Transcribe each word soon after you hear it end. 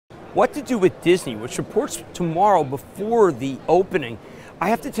what to do with Disney, which reports tomorrow before the opening. I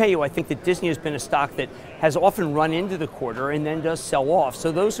have to tell you, I think that Disney has been a stock that has often run into the quarter and then does sell off.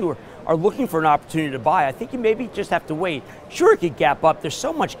 So those who are looking for an opportunity to buy, I think you maybe just have to wait. Sure, it could gap up. There's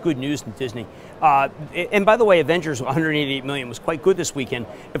so much good news in Disney. And by the way, Avengers 188 million was quite good this weekend,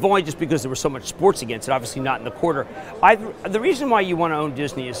 if only just because there was so much sports against it, obviously not in the quarter. The reason why you want to own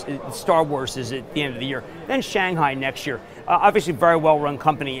Disney is Star Wars is at the end of the year, then Shanghai next year. Obviously, very well-run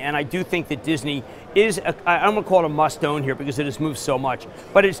company, and I do think that Disney is, I don't want to call it a must-own here because it has moved so much,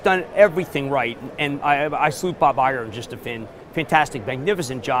 but it's done everything right, and I salute Bob Iger on just a fantastic,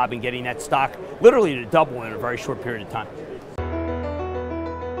 magnificent job in getting that stock literally to double in a very short period of time.